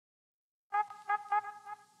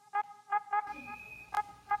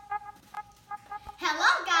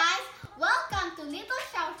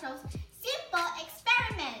Prinshaw's simple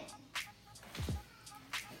experiment.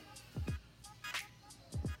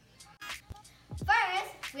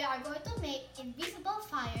 First, we are going to make invisible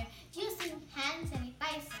fire using hand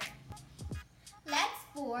sanitizer. Let's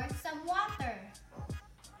pour some water.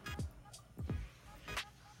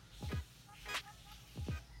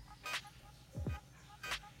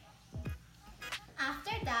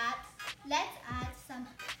 After that, let's add some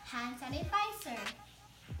hand sanitizer.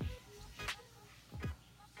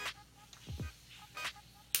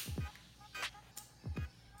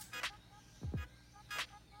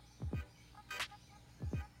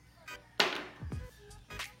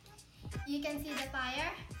 You can see the fire?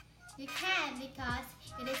 You can because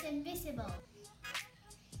it is invisible.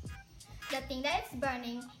 The thing that is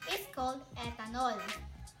burning is called ethanol.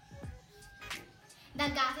 The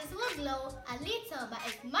gases will glow a little, but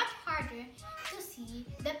it's much harder to see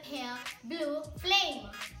the pale blue flame.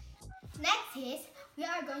 Next is, we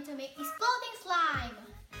are going to make exploding slime.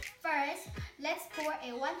 First, let's pour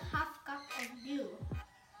a 1/2 cup of glue.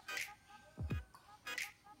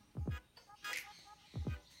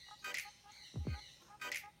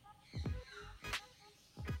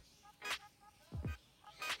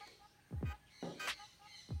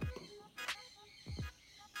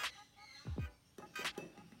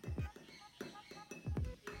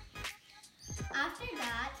 After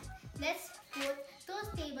that, let's put 2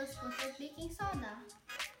 tablespoons of baking soda.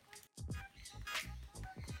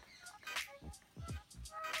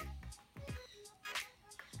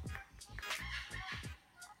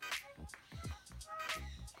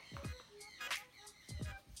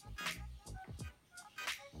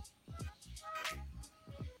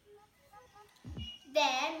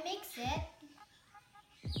 Then mix it.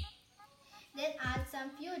 Then add some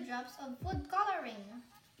few drops of food coloring.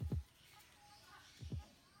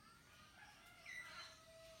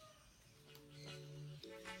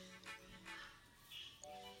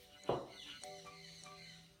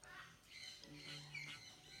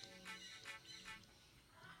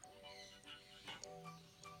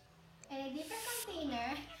 In a different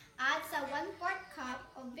container, add some 1/4 cup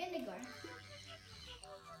of vinegar.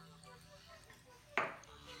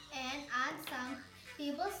 And add some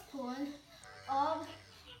tablespoon of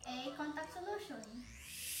a contact solution.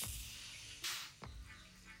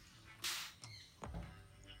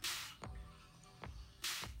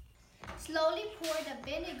 Slowly pour the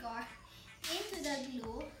vinegar into the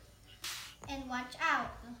glue and watch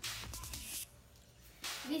out.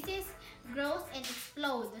 This is grows and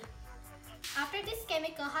explode. After this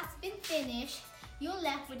chemical has been finished, you're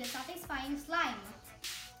left with a satisfying slime.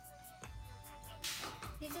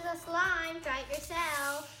 This is a slime, try it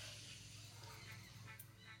yourself.